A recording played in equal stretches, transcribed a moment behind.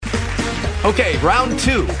Okay, round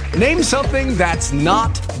two. Name something that's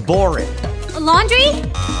not boring. A laundry?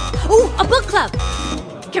 Ooh, a book club.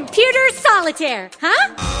 Computer solitaire,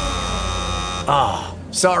 huh? Ah,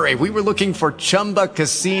 oh, sorry, we were looking for Chumba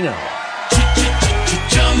Casino.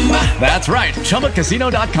 That's right,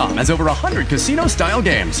 ChumbaCasino.com has over 100 casino-style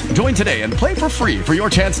games. Join today and play for free for your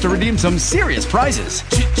chance to redeem some serious prizes.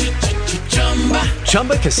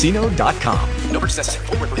 ChumbaCasino.com. No purchase necessary.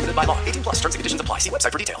 Void where prohibited by law. 18 plus. Terms and conditions apply. See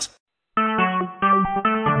website for details.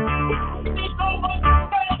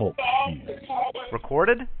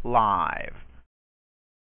 Recorded live.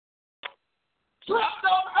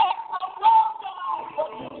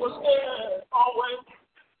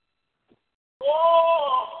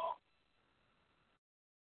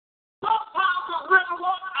 Sometimes it's really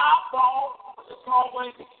what I fall. It's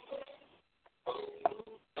always.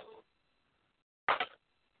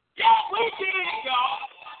 Yeah, we did it, y'all.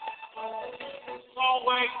 It's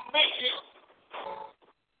always making.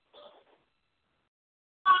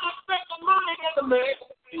 Unexpected money in the mix.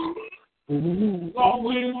 It's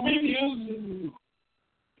always making.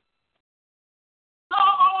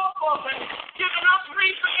 Oh, boy. Giving us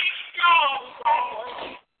reasons, y'all.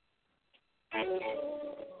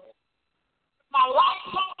 My life's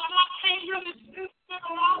over and I can't really sit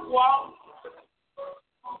around well.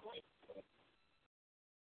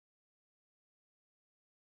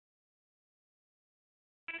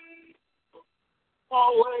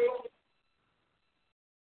 Always.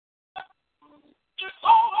 It's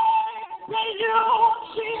always when you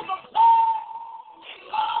see the sun.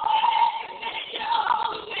 It's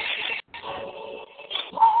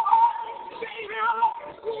always when you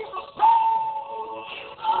see the sun.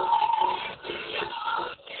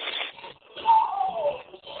 It's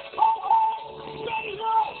always when you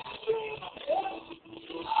see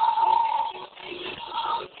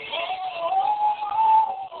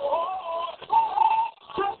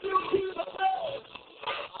the sun.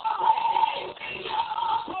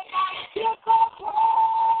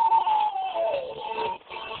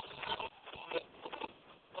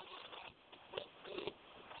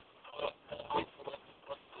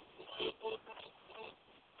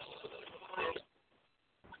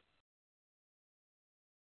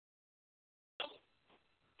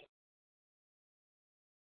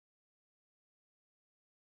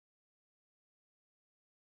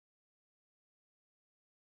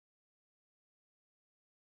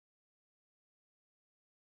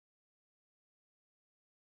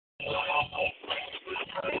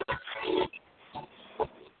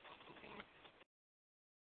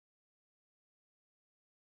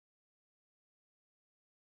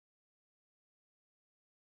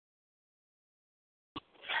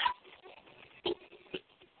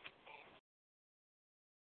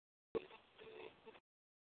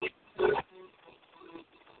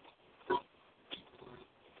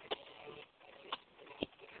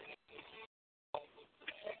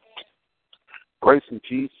 Grace and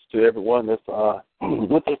peace to everyone that's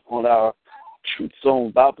with us on our Truth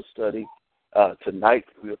Zone Bible study tonight.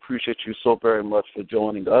 We appreciate you so very much for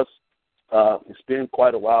joining us. It's been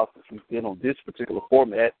quite a while since we've been on this particular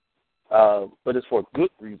format, but it's for a good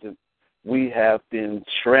reason. We have been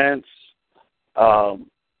transitioning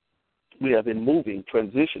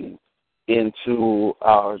into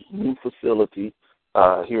our new facility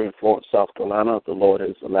here in Florence, South Carolina. The Lord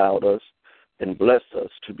has allowed us and blessed us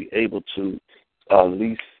to be able to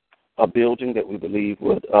lease a building that we believe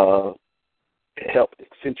would help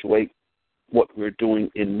accentuate what we're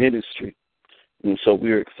doing in ministry. And so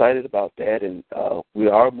we're excited about that, and we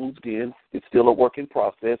are moved in. It's still a work in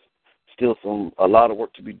process, still a lot of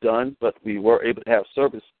work to be done, but we were able to have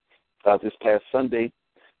service this past Sunday,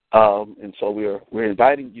 and so we're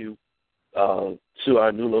inviting you to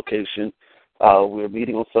our new location. We're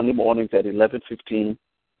meeting on Sunday mornings at 11:15.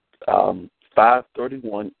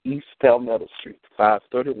 531 East Palmetto Street,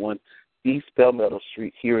 531 East Palmetto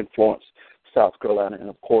Street here in Florence, South Carolina. And,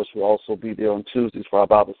 of course, we'll also be there on Tuesdays for our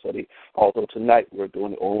Bible study, although tonight we're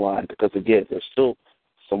doing it online because, again, there's still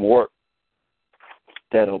some work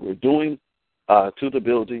that we're doing to the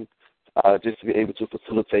building just to be able to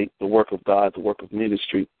facilitate the work of God, the work of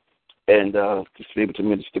ministry, and just to be able to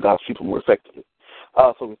minister to God's people more effectively.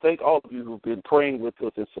 So we thank all of you who've been praying with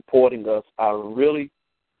us and supporting us. I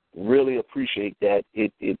really appreciate that.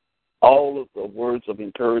 It all of the words of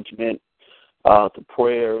encouragement, the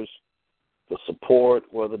prayers, the support,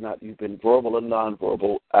 whether or not you've been verbal or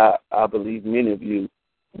nonverbal, I believe many of you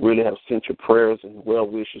really have sent your prayers and well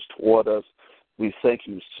wishes toward us. We thank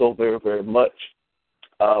you so very, very much.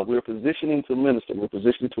 We're positioning to minister. We're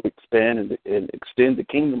positioning to expand and extend the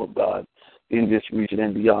kingdom of God in this region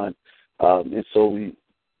and beyond. And so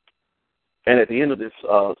And at the end of this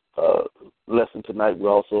lesson tonight, we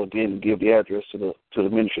also again give the address to the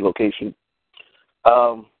ministry location.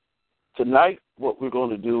 Tonight, what we're going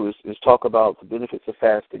to do is talk about the benefits of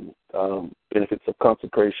fasting, benefits of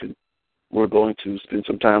consecration. We're going to spend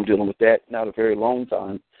some time dealing with that, not a very long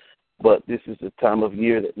time, but this is the time of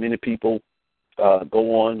year that many people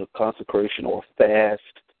go on a consecration or fast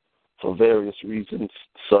for various reasons,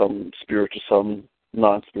 some spiritual, some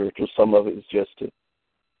non-spiritual. Some of it is just to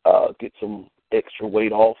get some extra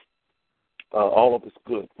weight off. All of it's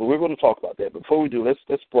good. But we're going to talk about that. Before we do,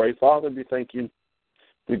 let's pray. Father, we thank you.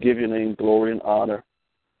 We give your name glory and honor,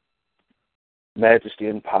 majesty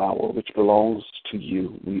and power, which belongs to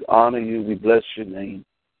you. We honor you. We bless your name.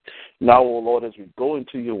 Now, O Lord, as we go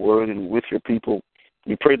into your word and with your people,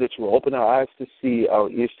 we pray that you will open our eyes to see, our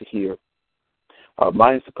ears to hear, our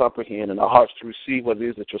minds to comprehend, and our hearts to receive what it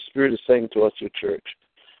is that your Spirit is saying to us, your church.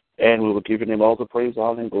 And we will give your name all the praise,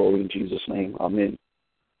 honor, and glory in Jesus' name. Amen.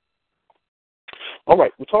 All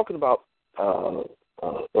right, we're talking about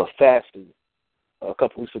fasting. A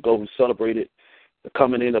couple weeks ago, we celebrated the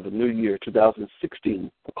coming in of the new year,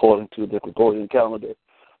 2016, according to the Gregorian calendar.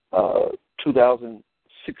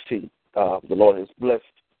 2016, the Lord has blessed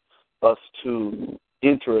us to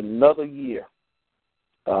enter another year.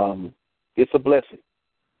 It's a blessing.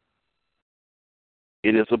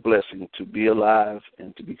 It is a blessing to be alive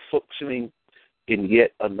and to be functioning in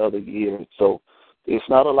yet another year. And so it's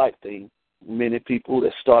not a light thing. Many people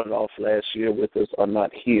that started off last year with us are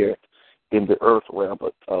not here in the earth realm,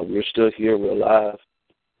 but we're still here. We're alive.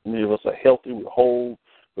 Many of us are healthy. We're whole.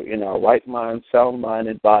 We're in our right mind, sound mind,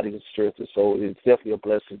 and body and strength. And so it's definitely a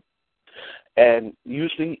blessing. And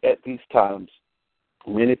usually at these times,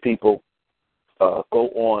 many people go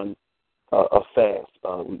on a fast.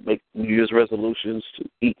 We make New Year's resolutions to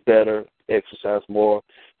eat better, exercise more,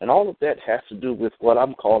 and all of that has to do with what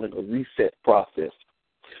I'm calling a reset process.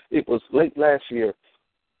 It was late last year,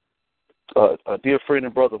 a dear friend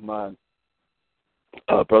and brother of mine,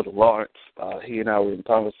 Brother Lawrence, he and I were in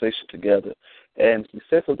conversation together, and he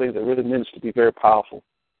said something that really meant to be very powerful.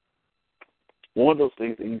 One of those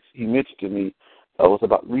things that he mentioned to me was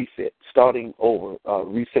about reset, starting over,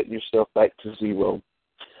 resetting yourself back to zero.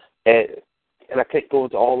 And I can't go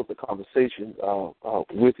into all of the conversation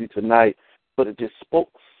with you tonight, but it just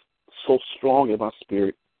spoke so strong in my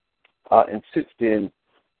spirit. And since then,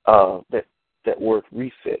 that word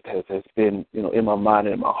reset has been, in my mind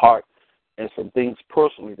and in my heart, and some things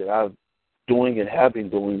personally that I'm doing and have been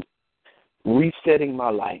doing, resetting my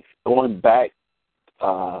life, going back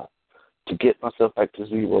to get myself back to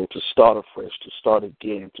zero, to start afresh, to start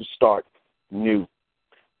again, to start new.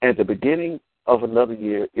 And the beginning of another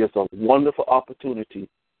year is a wonderful opportunity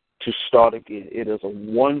to start again. It is a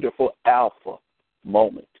wonderful alpha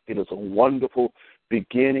moment. It is a wonderful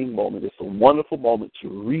beginning moment. It's a wonderful moment to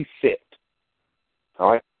reset.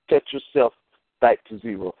 All right? Set yourself back to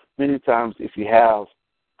zero. Many times if you have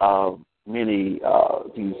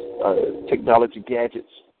these technology gadgets,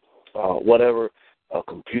 whatever,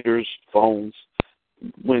 computers, phones,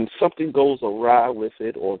 when something goes awry with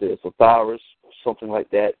it or there's a virus or something like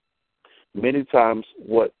that, many times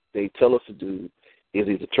what they tell us to do is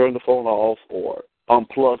either turn the phone off or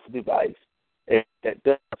unplug the device. And that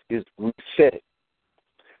does is reset it.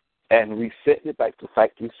 And resetting it back to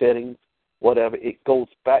factory settings, whatever, it goes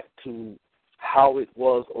back to how it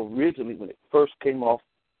was originally when it first came off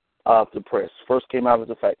the press, first came out of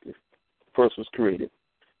the factory, first was created.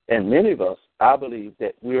 And many of us, I believe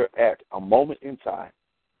that we're at a moment in time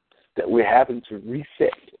that we're having to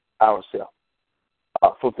reset ourselves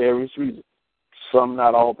for various reasons. Some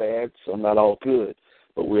not all bad, some not all good,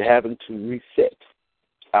 but we're having to reset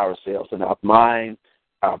ourselves in our mind,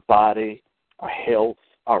 our body, our health,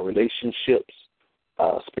 our relationships,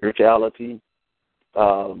 spirituality,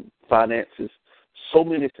 finances, so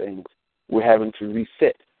many things we're having to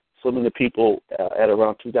reset. So many people at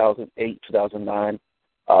around 2008, 2009,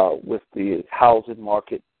 with the housing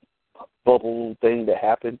market bubble thing that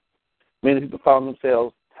happened, many people found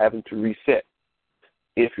themselves having to reset.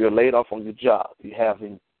 If you're laid off on your job, you're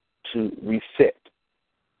having to reset.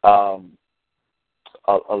 A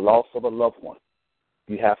loss of a loved one,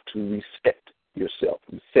 you have to reset yourself,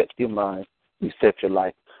 reset your mind, reset your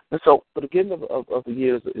life. And so, the beginning of the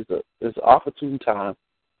year is an opportune time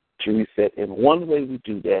to reset. And one way we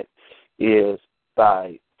do that is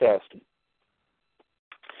by fasting.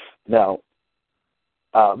 Now,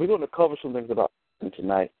 we're going to cover some things about fasting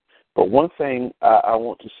tonight, but one thing I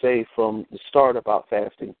want to say from the start about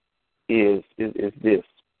fasting is this.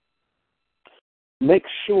 Make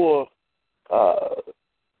sure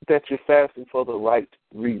that you're fasting for the right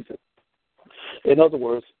reason. In other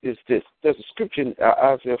words, is this. There's a scripture in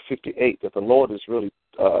Isaiah 58 that the Lord is really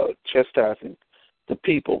chastising the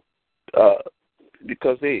people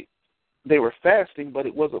because they were fasting, but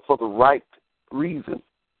it wasn't for the right reason.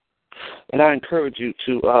 And I encourage you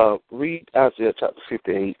to read Isaiah chapter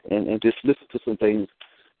 58 and just listen to some things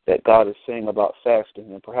that God is saying about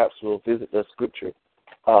fasting, and perhaps we'll visit that scripture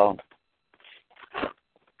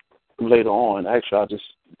later on. Actually,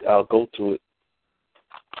 I'll go to it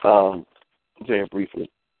very briefly.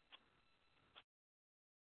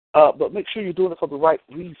 But make sure you're doing it for the right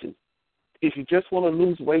reason. If you just want to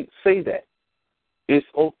lose weight, say that. It's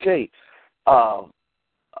okay.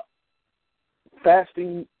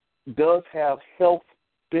 Fasting does have health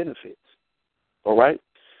benefits, all right?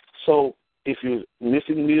 So if you're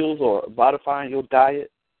missing meals or modifying your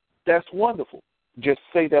diet, that's wonderful. Just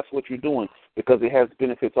say that's what you're doing because it has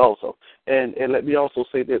benefits also. And let me also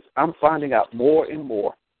say this. I'm finding out more and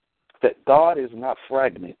more that God is not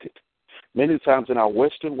fragmented. Many times in our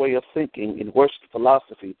Western way of thinking, in Western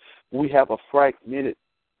philosophy, we have a fragmented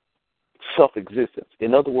self-existence.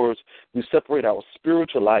 In other words, we separate our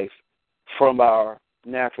spiritual life from our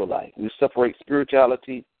natural life. We separate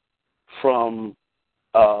spirituality from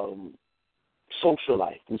social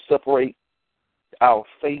life. We separate our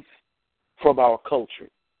faith from our culture.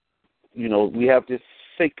 You know, we have this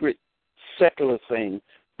sacred, secular thing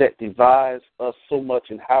that divides us so much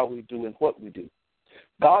in how we do and what we do.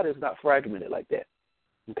 God is not fragmented like that,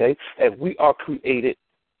 okay? And we are created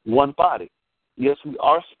one body. Yes, we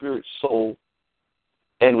are spirit, soul,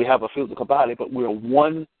 and we have a physical body, but we're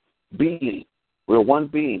one being. We're one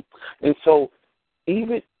being. And so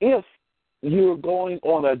even if you're going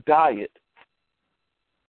on a diet,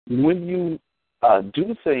 when you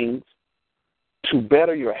do things to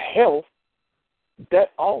better your health,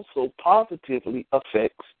 that also positively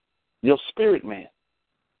affects your spirit man.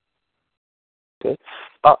 Okay?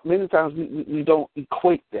 Many times we don't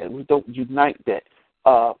equate that. We don't unite that.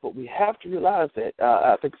 But we have to realize that.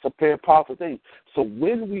 I think it's a very powerful thing. So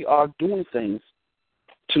when we are doing things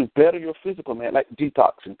to better your physical man, like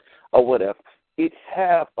detoxing or whatever, it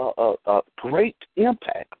have a great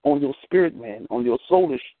impact on your spirit man, on your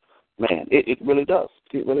soulish man. It really does.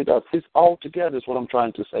 It really does. It's all together is what I'm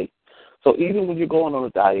trying to say. So even when you're going on a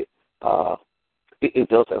diet, it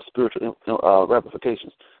does have spiritual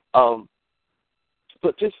ramifications.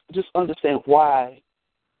 But just understand why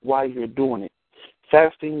you're doing it.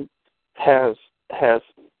 Fasting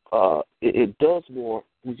it does more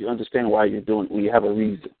when you understand why you're doing it, when you have a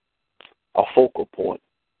reason, a focal point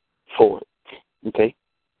for it. Okay?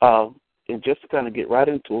 And just to kind of get right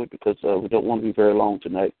into it, because we don't want to be very long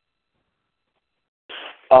tonight.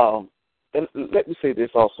 And let me say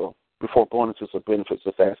this also before going into some benefits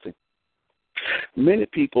of fasting. Many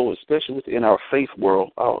people, especially within our faith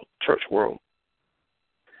world, our church world,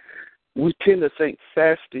 we tend to think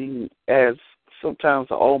fasting as sometimes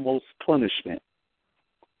almost punishment.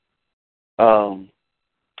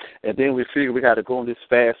 And then we figure we got to go on this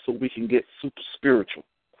fast so we can get super spiritual.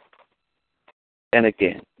 And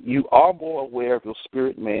again, you are more aware of your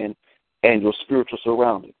spirit man and your spiritual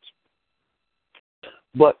surroundings.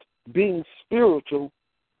 But being spiritual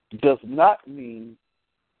does not mean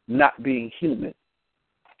not being human.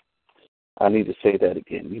 I need to say that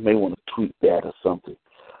again. You may want to tweet that or something.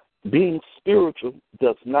 Being spiritual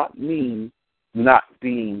does not mean not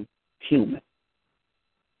being human.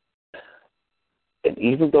 And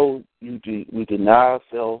even though we deny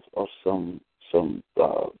ourselves of some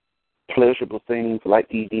pleasurable things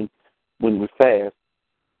like eating when we fast,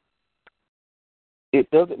 it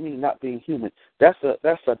doesn't mean not being human. That's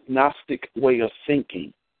a Gnostic way of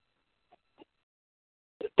thinking,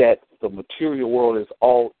 that the material world is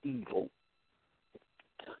all evil.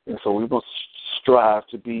 And so we must strive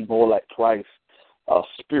to be more like Christ, a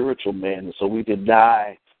spiritual man. And so we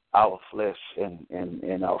deny our flesh,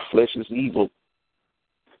 and our flesh is evil.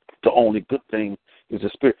 The only good thing is the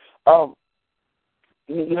spirit.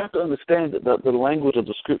 You have to understand that the language of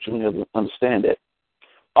the scripture. You have to understand that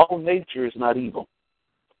all nature is not evil.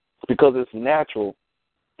 Because it's natural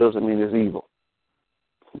doesn't mean it's evil.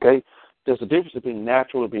 Okay? There's a difference between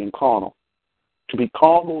natural and being carnal. To be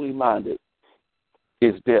carnally minded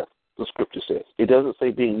is death, the scripture says. It doesn't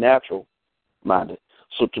say being natural minded.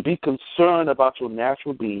 So to be concerned about your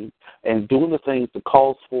natural being and doing the things that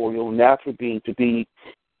cause for your natural being to be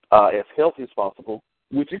as healthy as possible,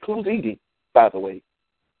 which includes eating, by the way,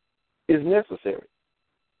 is necessary.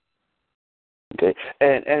 Okay,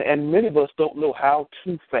 and many of us don't know how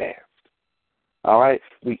to fast. All right,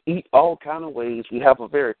 we eat all kind of ways. We have a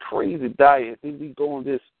very crazy diet. Then we go on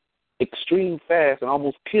this extreme fast and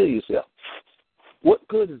almost kill yourself. What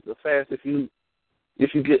good is the fast if you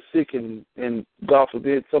get sick and God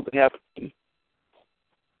forbid something happens to you?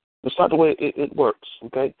 That's not the way it works,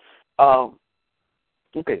 okay?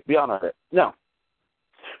 Okay, beyond all that. Now,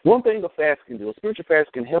 one thing a fast can do, a spiritual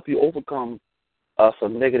fast can help you overcome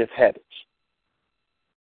some negative habits.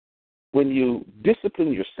 When you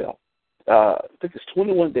discipline yourself, I think it's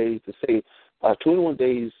 21 days to say 21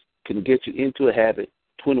 days can get you into a habit,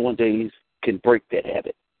 21 days can break that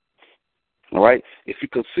habit. All right? If you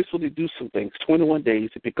consistently do some things, 21 days,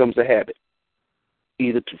 it becomes a habit,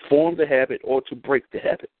 either to form the habit or to break the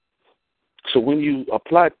habit. So when you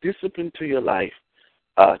apply discipline to your life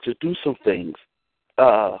to do some things,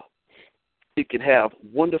 it can have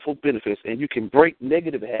wonderful benefits, and you can break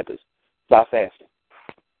negative habits by fasting.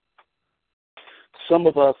 Some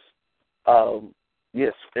of us,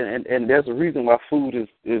 yes, and there's a reason why food is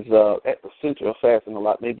at the center of fasting a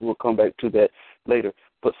lot. Maybe we'll come back to that later.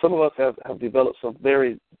 But some of us have developed some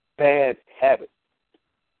very bad habits,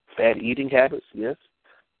 bad eating habits, yes.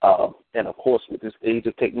 And, of course, with this age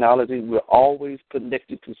of technology, we're always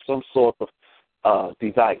connected to some sort of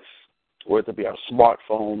device, whether it be our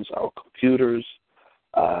smartphones, our computers,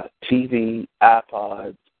 TV,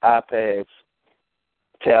 iPods, iPads,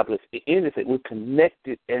 tablets, anything. We're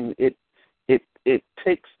connected, and it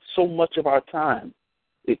takes so much of our time.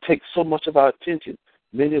 It takes so much of our attention.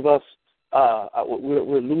 Many of us,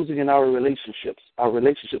 we're losing in our relationships. Our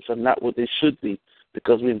relationships are not what they should be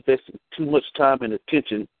because we're investing too much time and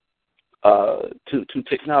attention to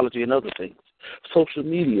technology and other things. Social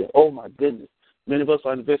media, oh my goodness. Many of us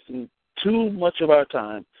are investing too much of our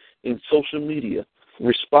time in social media,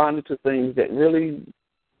 responding to things that really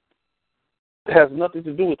has nothing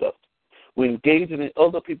to do with us. We're engaging in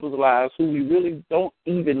other people's lives who we really don't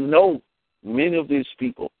even know, many of these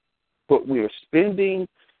people, but we are spending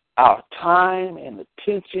our time and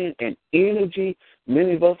attention and energy.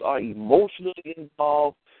 Many of us are emotionally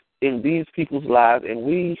involved in these people's lives, and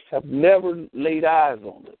we have never laid eyes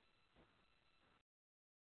on them.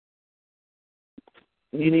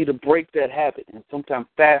 You need to break that habit, and sometimes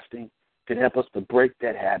fasting can help us to break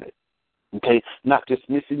that habit, okay? Not just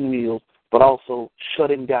missing meals, but also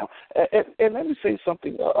shutting down. And let me say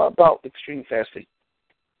something about extreme fasting.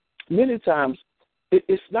 Many times,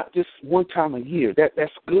 it's not just one time a year.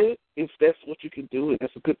 That's good if that's what you can do, and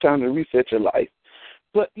that's a good time to reset your life.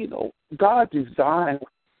 But, God designed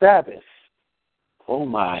Sabbath. Oh,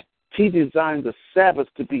 my. He designed the Sabbath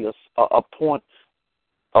to be a point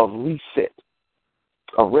of reset,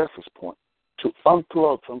 a reference point, to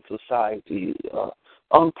unplug from society,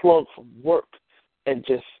 unplug from work, and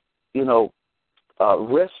just,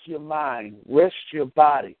 rest your mind, rest your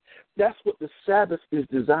body. That's what the Sabbath is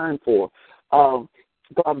designed for.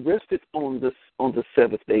 God rested on the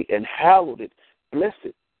seventh day and hallowed it, blessed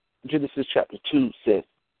it. Genesis chapter 2 says,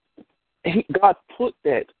 God put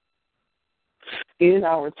that in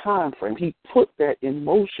our time frame. He put that in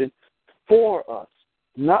motion for us.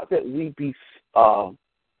 Not that we be bound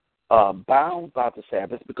by the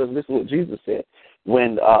Sabbath, because this is what Jesus said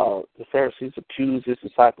when the Pharisees accused his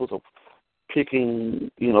disciples of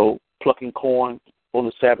plucking corn on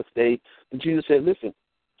the Sabbath day. And Jesus said, listen,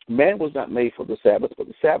 man was not made for the Sabbath, but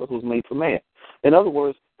the Sabbath was made for man. In other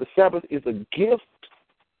words, the Sabbath is a gift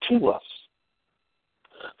to us.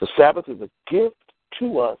 The Sabbath is a gift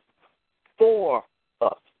to us for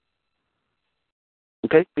us.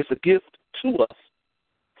 Okay? It's a gift to us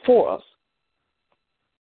for us.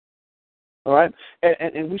 All right?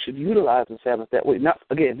 And we should utilize the Sabbath that way. Not,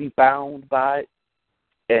 again, be bound by it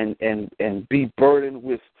and be burdened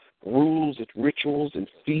with rules and rituals and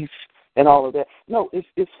feasts and all of that. No,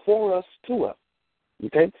 it's for us, to us.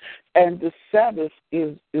 Okay? And the Sabbath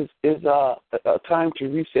is a time to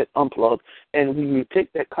reset, unplug, and when you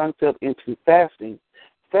take that concept into fasting,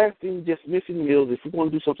 just missing meals, if you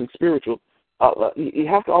want to do something spiritual, you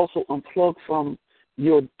have to also unplug from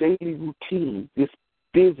your daily routine, this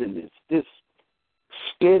busyness, this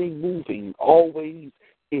steady moving, always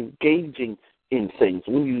engaging in things.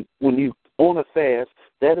 When you on a fast,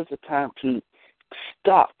 that is a time to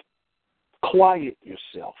stop, quiet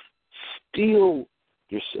yourself, still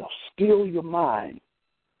yourself, still your mind,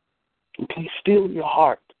 okay, still your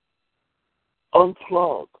heart,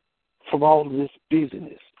 unplug from all of this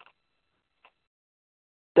busyness.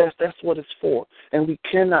 That's what it's for, and we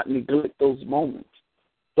cannot neglect those moments.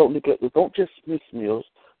 Don't neglect it. Don't just miss meals.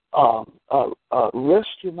 Rest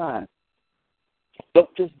your mind.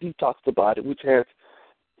 Don't just detox the body, which has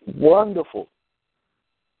wonderful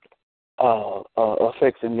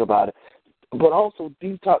effects in your body, but also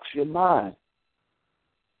detox your mind.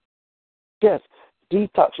 Yes,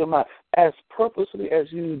 Detox your mind. As purposely as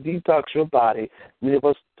you detox your body, many of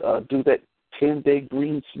us do that 10-day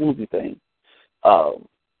green smoothie thing.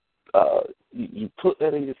 You put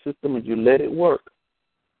that in your system and you let it work.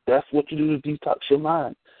 That's what you do to detox your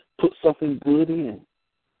mind. Put something good in,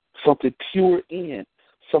 something pure in,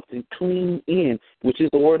 something clean in, which is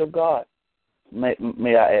the Word of God.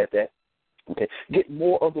 May I add that? Okay. Get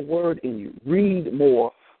more of the Word in you. Read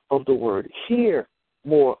more of the Word. Hear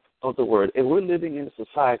more of the Word. And we're living in a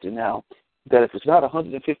society now that if it's not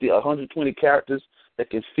 150 or 120 characters that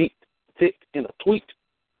can fit in a tweet,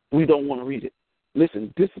 we don't want to read it.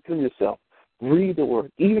 Listen, discipline yourself. Read the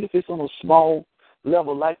Word, even if it's on a small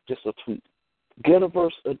level like just a tweet. Get a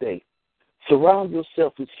verse a day. Surround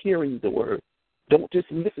yourself with hearing the Word. Don't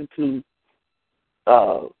just listen to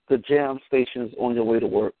the jam stations on your way to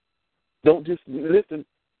work. Don't just listen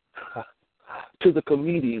to the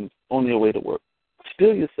comedians on your way to work.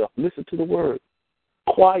 Still yourself. Listen to the Word.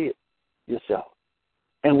 Quiet yourself.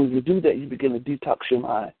 And when you do that, you begin to detox your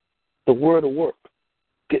mind. The Word will work.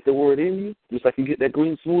 Get the Word in you, just like you get that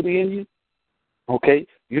green smoothie in you. Okay?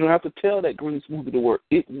 You don't have to tell that green smoothie to work.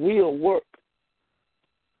 It will work.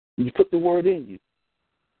 You put the Word in you.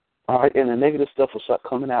 All right? And the negative stuff will start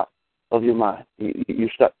coming out of your mind. You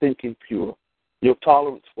start thinking pure. Your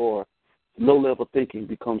tolerance for low-level thinking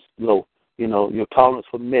becomes low. You know, your tolerance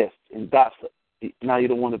for mess and gossip. Now you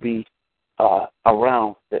don't want to be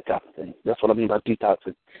around that type of thing. That's what I mean by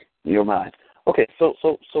detoxing your mind. Okay, so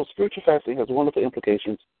spiritual fasting has wonderful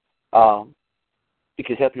implications. It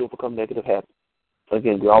can help you overcome negative habits.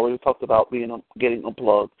 Again, we already talked about getting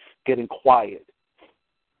unplugged, getting quiet.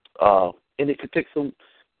 And it could take some.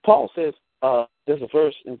 Paul says, there's a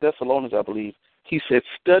verse in Thessalonians, I believe. He said,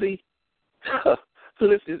 study. So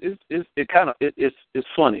it's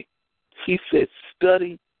funny. He said,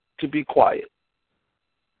 study to be quiet.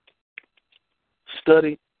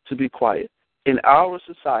 Study to be quiet. In our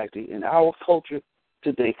society, in our culture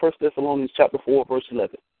today, 1 Thessalonians chapter 4, verse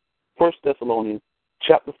 11. 1 Thessalonians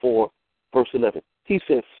chapter 4, verse 11. He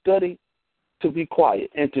says, study to be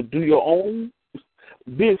quiet and to do your own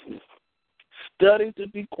business. Study to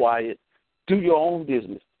be quiet. Do your own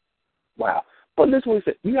business. Wow. But listen what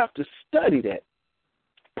he said. You have to study that.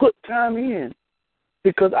 Put time in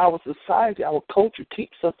because our society, our culture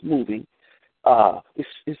keeps us moving.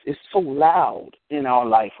 It's so loud in our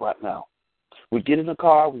life right now. We get in the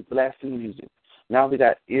car, we blasting music. Now we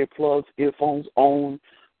got earplugs, earphones on.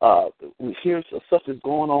 We hear stuff that's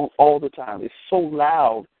going on all the time. It's so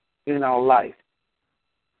loud in our life.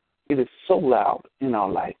 It is so loud in our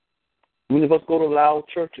life. Many of us go to loud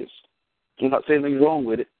churches. I'm not saying anything wrong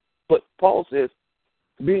with it, but Paul says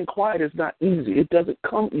being quiet is not easy. It doesn't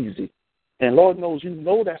come easy. And Lord knows you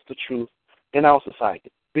know that's the truth in our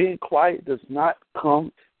society. Being quiet does not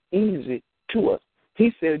come easy to us.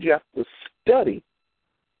 He said you have to study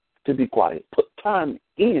to be quiet. Put time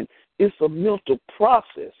in. It's a mental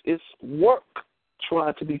process. It's work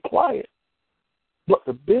trying to be quiet. But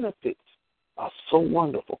the benefits are so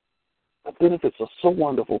wonderful. The benefits are so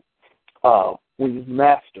wonderful when you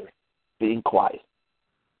master being quiet.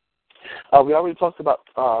 We already talked about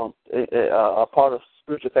a part of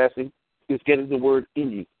spiritual fasting is getting the Word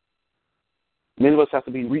in you. Many of us have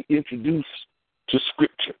to be reintroduced to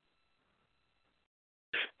Scripture.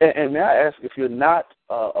 And may I ask, if you're not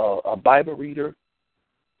a Bible reader,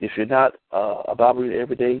 if you're not a Bible reader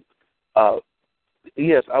every day,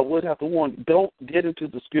 yes, I would have to warn you, don't get into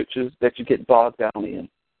the Scriptures that you get bogged down in.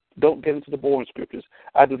 Don't get into the boring Scriptures.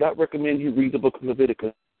 I do not recommend you read the book of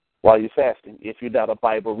Leviticus while you're fasting if you're not a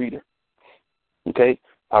Bible reader. Okay?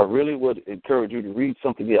 I really would encourage you to read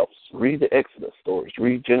something else. Read the Exodus stories.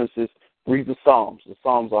 Read Genesis. Read the Psalms. The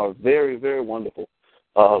Psalms are very, very wonderful.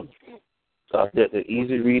 They're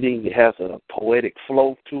easy reading. It has a poetic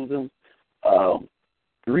flow to them.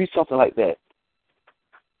 Read something like that.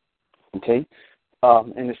 Okay?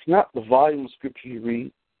 And it's not the volume of Scripture you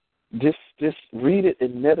read. Just read it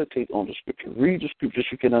and meditate on the Scripture. Read the Scriptures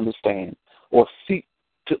you can understand or seek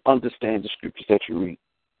to understand the Scriptures that you read.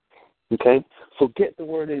 Okay? So get the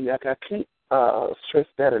Word in you. I can't stress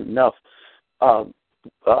that enough.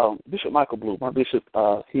 Bishop Michael Blue, my bishop,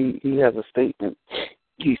 he has a statement.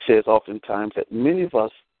 He says oftentimes that many of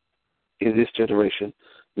us in this generation,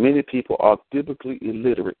 many people are biblically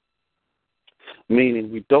illiterate,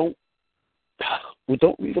 meaning we don't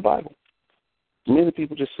read the Bible. Many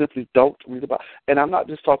people just simply don't read the Bible. And I'm not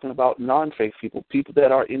just talking about non-faith people. People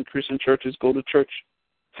that are in Christian churches go to church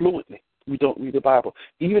fluently. We don't read the Bible.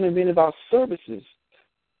 Even in many of our services,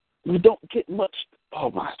 we don't get much,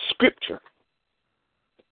 Scripture.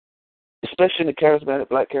 Especially in the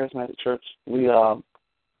Black charismatic church, we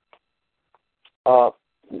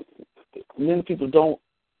Many people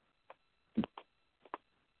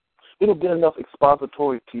we don't get enough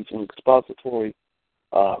expository teaching, expository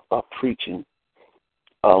preaching.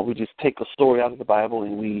 We just take a story out of the Bible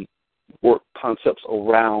and we work concepts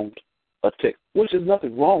around a text, which is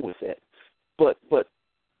nothing wrong with that. But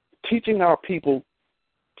teaching our people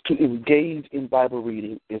to engage in Bible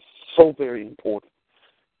reading is so very important.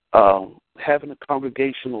 Having a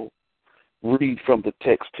congregational read from the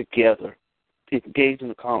text together, engaging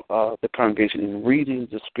the congregation in reading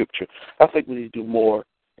the Scripture. I think we need to do more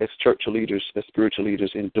as church leaders, as spiritual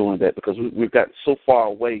leaders, in doing that, because we've gotten so far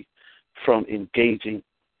away from engaging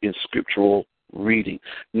in scriptural reading.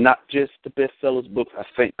 Not just the bestsellers books. I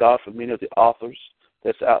thank God for many of the authors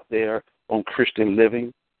that's out there on Christian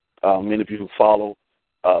living. Many of you who follow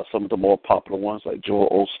some of the more popular ones like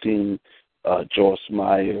Joel Osteen, Joyce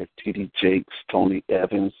Meyer, T.D. Jakes, Tony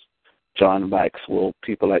Evans, John Maxwell,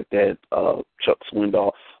 people like that, Chuck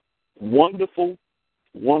Swindoll. Wonderful,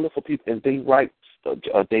 wonderful people. And they write,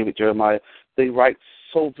 David Jeremiah, they write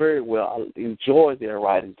so very well. I enjoy their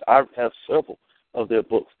writings. I have several of their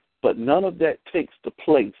books. But none of that takes the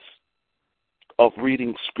place of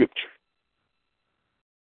reading Scripture.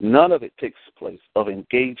 None of it takes the place of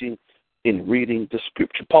engaging in reading the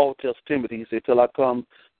Scripture. Paul tells Timothy, he said, till I come,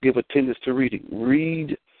 give attendance to reading.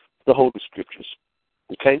 Read the Holy Scriptures,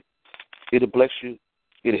 okay? It'll bless you.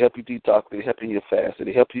 It'll help you detox. It'll help you in your fast.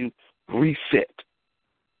 It'll help you reset,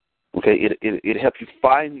 okay? It'll help you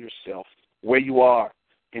find yourself where you are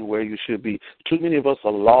and where you should be. Too many of us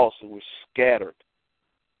are lost and we're scattered.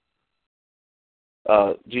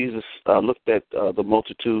 Jesus looked at the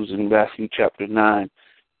multitudes in Matthew chapter 9,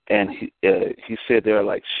 and he said they're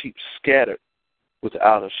like sheep scattered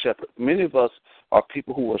without a shepherd. Many of us are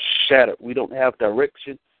people who are shattered. We don't have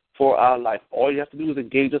direction for our life. All you have to do is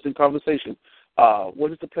engage us in conversation.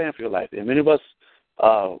 What is the plan for your life? And many of us,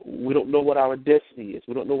 we don't know what our destiny is.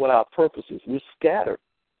 We don't know what our purpose is. We're scattered.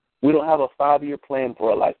 We don't have a 5-year plan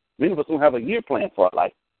for our life. Many of us don't have a year plan for our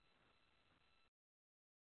life.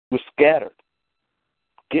 We're scattered.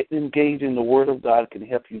 Getting engaged in the Word of God can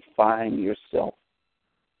help you find yourself.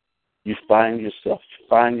 You find yourself. You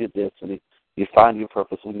find your destiny. You find your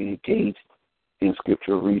purpose when you engage in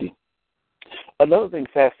scripture reading. Another thing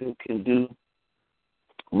fasting can do,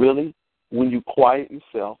 really, when you quiet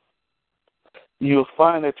yourself, you'll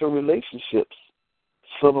find that your relationships,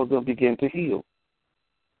 some of them begin to heal.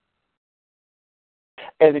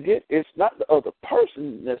 And again, it's not the other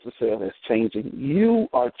person necessarily that's changing. You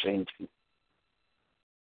are changing.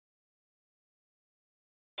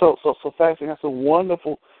 So fasting has some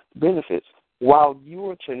wonderful benefits. While you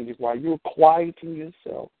are changing, while you're quieting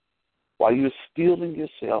yourself, while you're steeling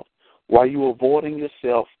yourself, while you're avoiding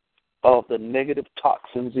yourself of the negative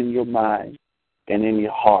toxins in your mind and in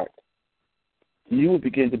your heart, you will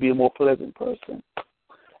begin to be a more pleasant person.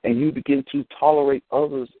 And you begin to tolerate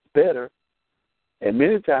others better. And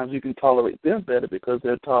many times you can tolerate them better because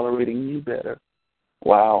they're tolerating you better.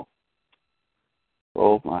 Wow.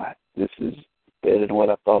 Oh, my. This is better than what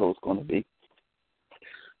I thought it was going to be.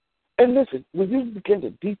 And listen, when you begin to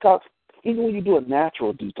detox, even when you do a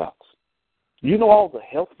natural detox, you know all the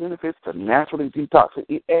health benefits to naturally detoxing.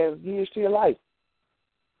 It adds years to your life,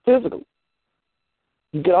 physically.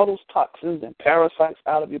 You get all those toxins and parasites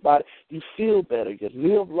out of your body. You feel better. You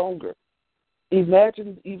live longer.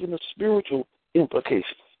 Imagine even the spiritual implications.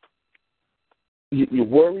 You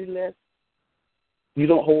worry less. You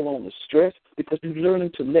don't hold on to stress because you're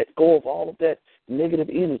learning to let go of all of that negative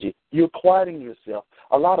energy. You're quieting yourself.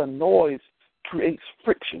 A lot of noise creates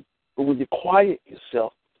friction. But when you quiet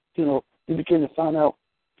yourself, you begin to find out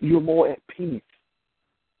you're more at peace.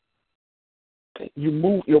 Okay? Your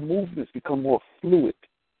movements become more fluid,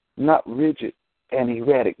 not rigid and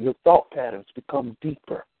erratic. Your thought patterns become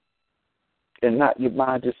deeper and not your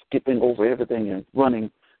mind just skipping over everything and running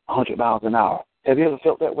 100 miles an hour. Have you ever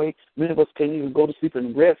felt that way? Many of us can't even go to sleep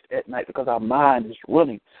and rest at night because our mind is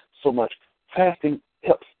running so much. Fasting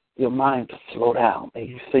helps your mind to slow down and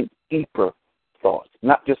you think deeper thoughts,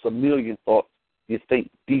 not just a million thoughts. You think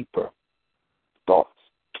deeper thoughts.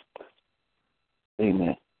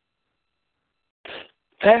 Amen.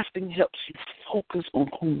 Fasting helps you focus on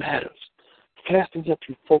who matters. Fasting helps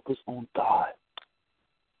you focus on God.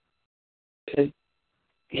 Okay?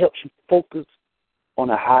 It helps you focus on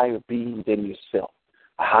a higher being than yourself,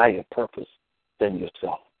 a higher purpose than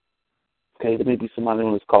yourself. Okay, there may be somebody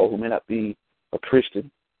on this call who may not be a Christian,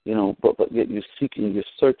 but yet you're seeking, you're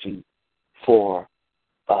searching for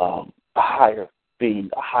a higher being,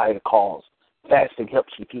 a higher cause. Fasting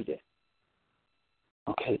helps you do that.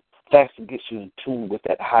 Okay, fasting gets you in tune with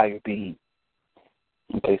that higher being.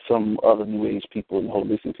 Okay, some other New Age people and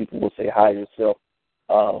holistic people will say higher self.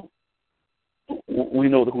 We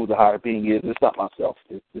know who the higher being is. It's not myself.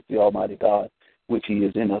 It's the Almighty God, which He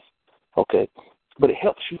is in us. Okay, but it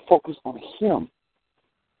helps you focus on Him,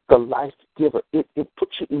 the life giver. It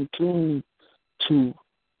puts you in tune to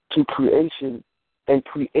creation and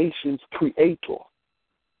creation's creator,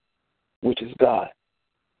 which is God.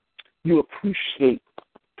 You appreciate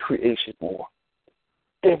creation more.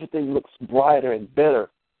 Everything looks brighter and better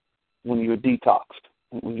when you're detoxed,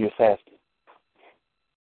 when you're fasting.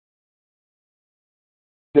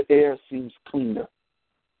 The air seems cleaner.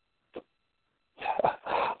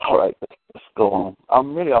 All right, let's go on.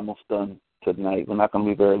 I'm really almost done tonight. We're not going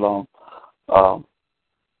to be very long.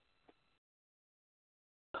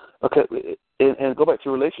 Okay, and go back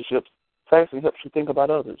to relationships. Fasting helps you think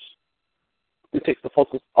about others. It takes the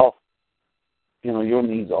focus off, your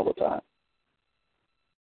needs all the time.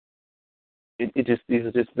 These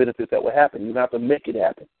are just benefits that will happen. You don't have to make it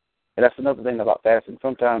happen. And that's another thing about fasting.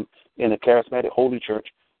 Sometimes in a charismatic holy church,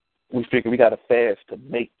 we figure we got to fast to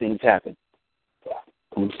make things happen.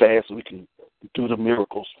 We fast so we can do the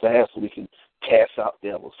miracles. Fast so we can cast out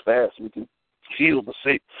devils. Fast so we can heal the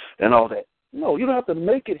sick and all that. No, you don't have to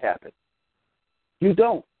make it happen. You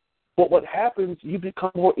don't. But what happens, you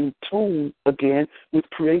become more in tune again with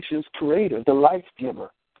creation's creator, the life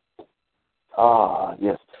giver. Ah,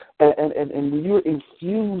 yes. And when you're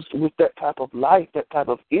infused with that type of life, that type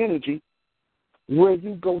of energy, where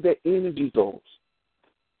you go, that energy goes.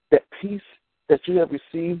 That peace that you have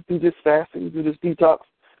received through this fasting, through this detox,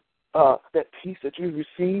 that peace that you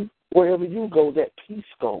receive, wherever you go, that peace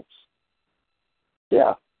goes.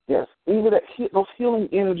 Yeah, yes. Even those healing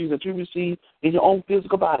energies that you receive in your own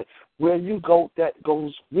physical body, where you go, that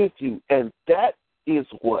goes with you. And that is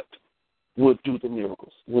what will do the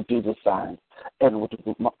miracles, will do the signs, and will do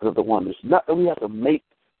the wonders. Not that we have to make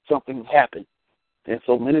something happen. And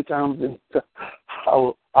so many times in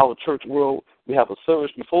our church world, we have a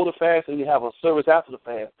service before the fast and we have a service after the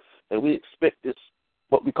fast. And we expect this,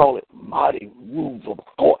 what we call it, mighty move of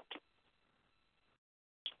God.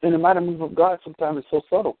 And the mighty move of God sometimes is so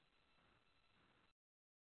subtle.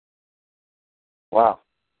 Wow.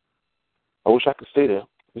 I wish I could stay there.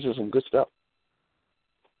 This is some good stuff.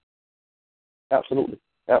 Absolutely.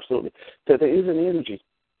 Absolutely. So there is an energy.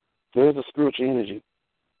 There is a spiritual energy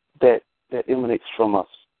that emanates from us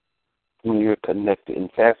when you're connected. And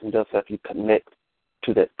fasting does have you connect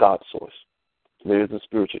to that God source. There is a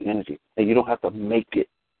spiritual energy. And you don't have to make it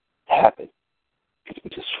happen. It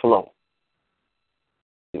will just flow.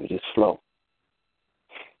 It will just flow.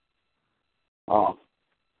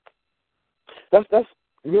 That's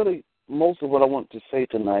really most of what I want to say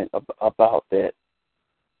tonight about that.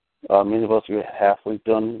 Many of us are halfway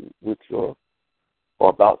done with or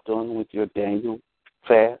about done with your Daniel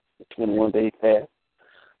fast, the 21-day fast.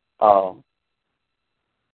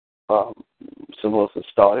 Some of us have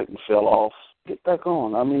started and fell off. Get back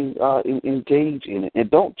on. I mean, engage in it. And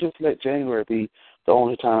don't just let January be the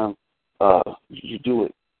only time you do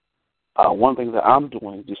it. One thing that I'm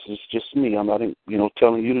doing, this is just me. I'm not,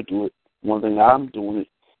 telling you to do it. One thing I'm doing it,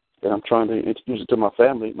 and I'm trying to introduce it to my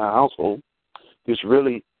family, my household, is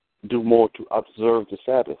really do more to observe the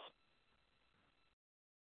Sabbath.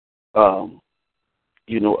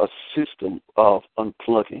 A system of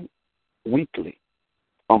unplugging weekly,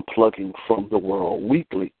 unplugging from the world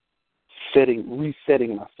weekly,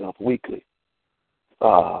 resetting myself weekly,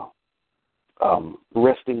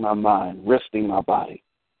 resting my mind, resting my body,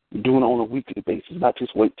 doing it on a weekly basis, not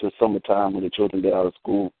just wait till summertime when the children get out of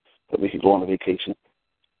school that we can go on a vacation.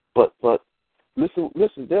 But listen,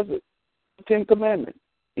 there's the Ten Commandments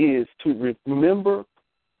is to remember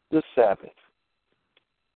the Sabbath.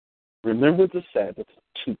 Remember the Sabbath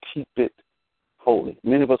to keep it holy.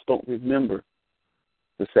 Many of us don't remember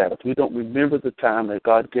the Sabbath. We don't remember the time that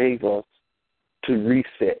God gave us to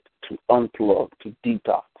reset, to unplug, to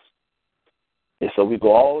detox. And so we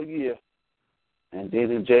go all year, and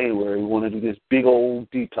then in January we want to do this big old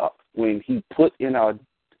detox when He put in our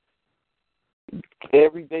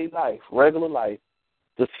everyday life, regular life,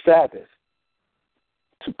 the Sabbath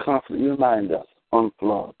to constantly remind us,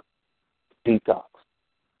 unplug, detox,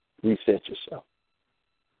 reset yourself.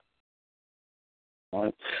 All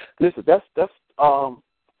right. Listen, that's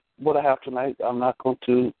what I have tonight. I'm not going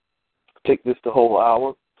to take this the whole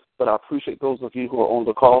hour, but I appreciate those of you who are on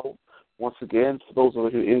the call. Once again, for those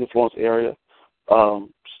of you in the Florence area,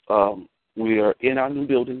 we are in our new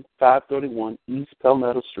building, 531 East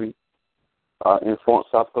Palmetto Street in Florence,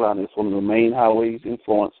 South Carolina. It's one of the main highways in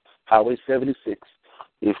Florence, Highway 76.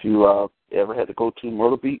 If you ever had to go to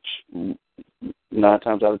Myrtle Beach, 9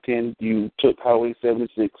 times out of 10, you took Highway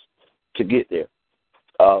 76 to get there.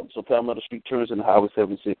 So Palmetto Street turns into Highway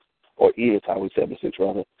 76, or is Highway 76,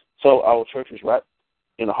 rather. So our church is right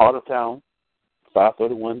in the heart of town.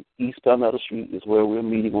 531 East Palmetto Street is where we're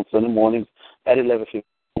meeting on Sunday mornings at 11:15,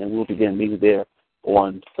 and we'll begin meeting there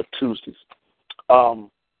on Tuesdays. On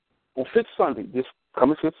Fifth Sunday, this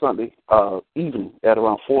coming Fifth Sunday evening at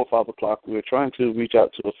around 4 or 5 o'clock, we're trying to reach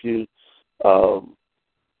out to a few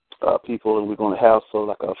people, and we're going to have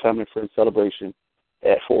like a family friend celebration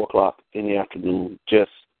at 4 o'clock in the afternoon.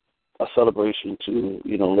 Just a celebration to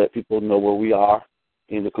let people know where we are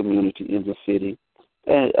in the community, in the city,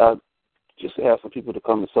 and just to have some people to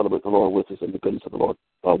come and celebrate the Lord with us and the goodness of the Lord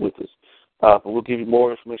with us. But we'll give you more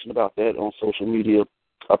information about that on social media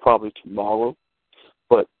probably tomorrow.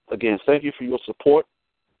 But, again, thank you for your support,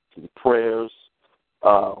 for the prayers.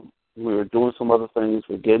 We're doing some other things.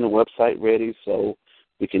 We're getting the website ready so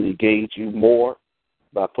we can engage you more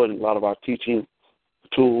by putting a lot of our teaching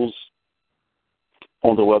tools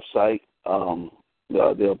on the website.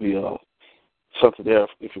 There'll be something there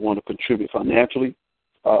if you want to contribute financially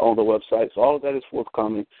on the website. So all of that is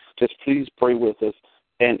forthcoming. Just please pray with us.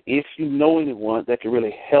 And if you know anyone that can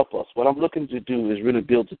really help us, what I'm looking to do is really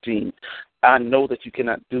build a team. I know that you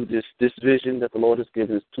cannot do this. This vision that the Lord has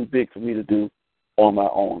given is too big for me to do on my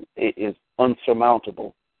own. It is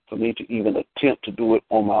unsurmountable for me to even attempt to do it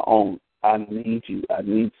on my own. I need you. I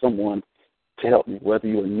need someone to help me, whether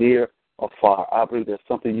you're near or far. I believe there's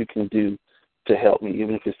something you can do to help me,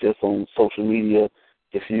 even if it's just on social media.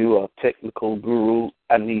 If you're a technical guru,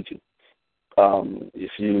 I need you.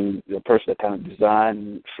 If you're a person that kind of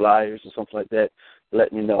design flyers or something like that,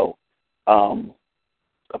 let me know.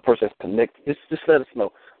 A person that's connected, just let us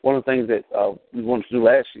know. One of the things that we wanted to do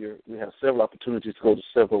last year, we had several opportunities to go to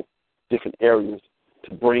several different areas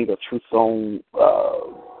to bring a Truth Zone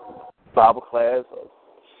Bible class, a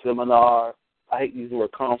seminar. I hate using the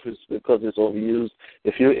word conference because it's overused.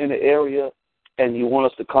 If you're in the area and you want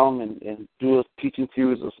us to come and do a teaching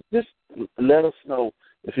series, just let us know.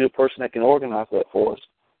 If you're a person that can organize that for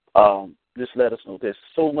us, just let us know. There's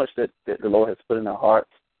so much that the Lord has put in our heart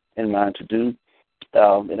and mind to do.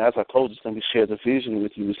 And as I told you, let me share the vision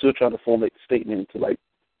with you. We're still trying to formulate the statement into like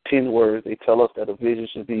 10 words. They tell us that a vision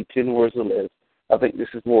should be 10 words or less. I think this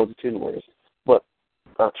is more than 10 words. But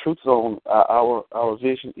Truth Zone, our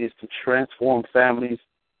vision is to transform families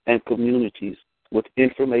and communities with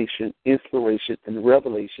information, inspiration, and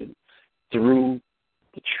revelation through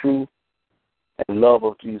the truth and love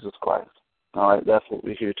of Jesus Christ. All right, that's what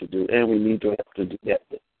we're here to do, and we need your help to do that.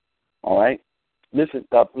 All right? Listen,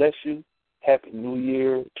 God bless you. Happy New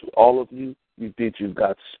Year to all of you. We bid you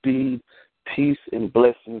Godspeed, peace, and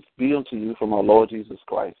blessings be unto you from our Lord Jesus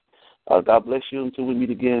Christ. God bless you until we meet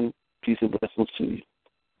again. Peace and blessings to you.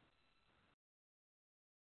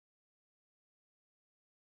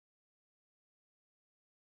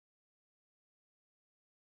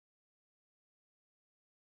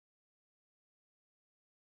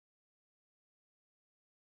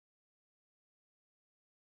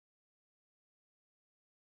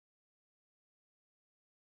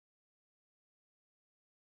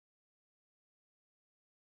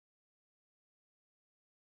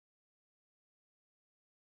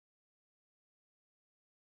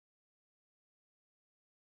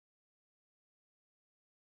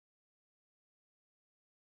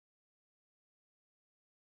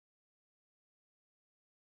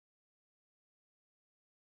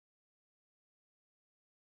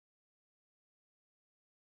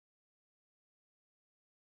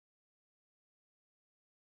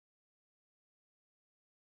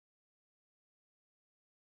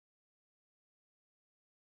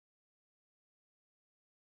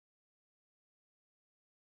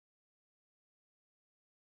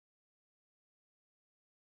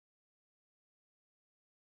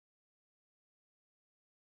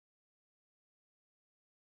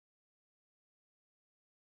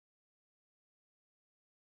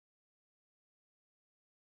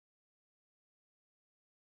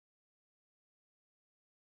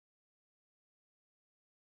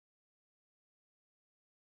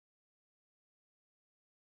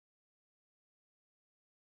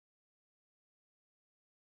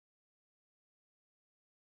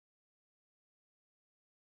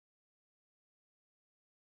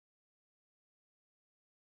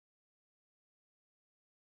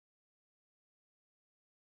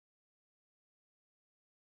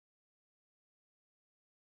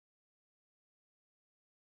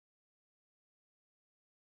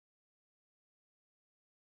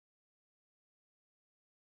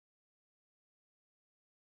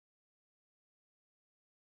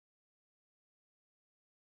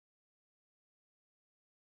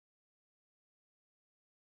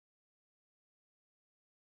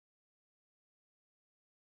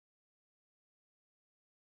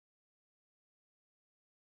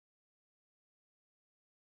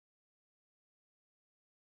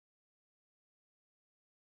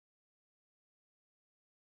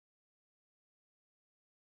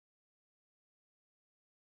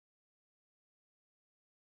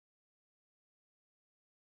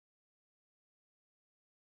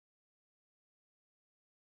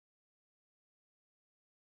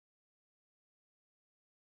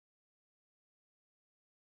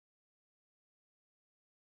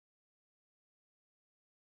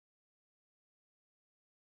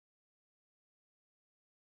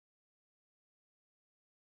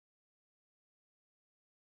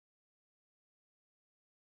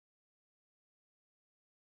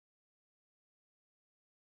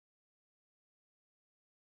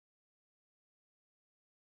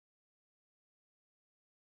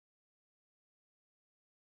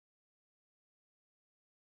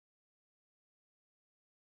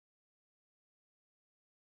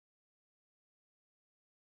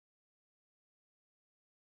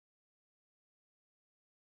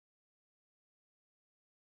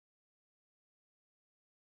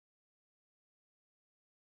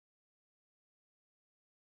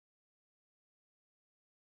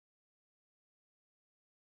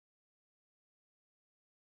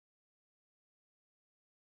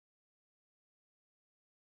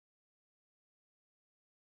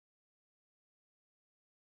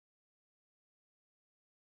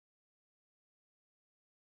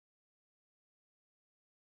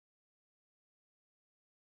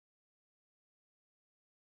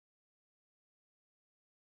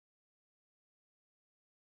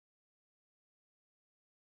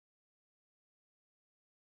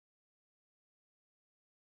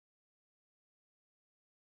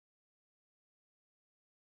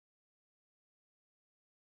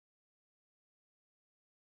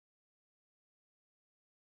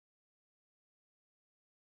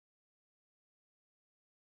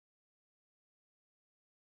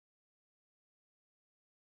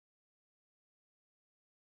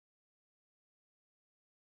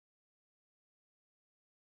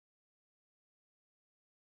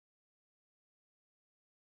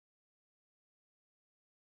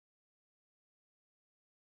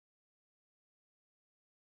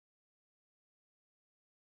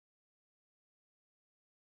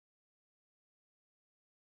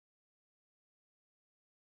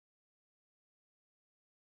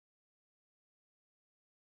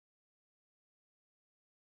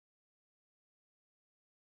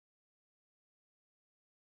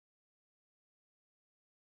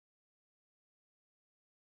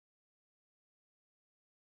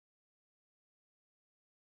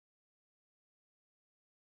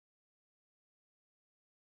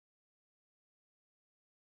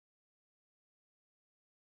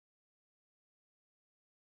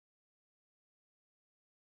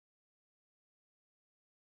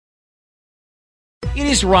 It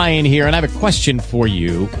is Ryan here, and I have a question for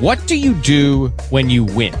you. What do you do when you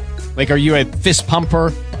win? Like, are you a fist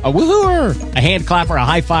pumper, a woohooer, a hand clapper, a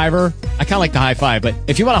high fiver? I kind of like the high five, but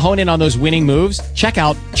if you want to hone in on those winning moves, check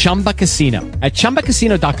out Chumba Casino. At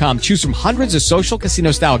ChumbaCasino.com, choose from hundreds of social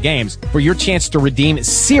casino-style games for your chance to redeem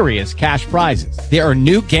serious cash prizes. There are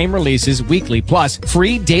new game releases weekly, plus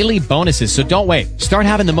free daily bonuses. So don't wait. Start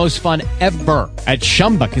having the most fun ever at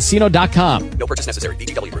ChumbaCasino.com. No purchase necessary.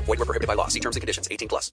 VGW Group. Void where prohibited by law. See terms and conditions. 18+.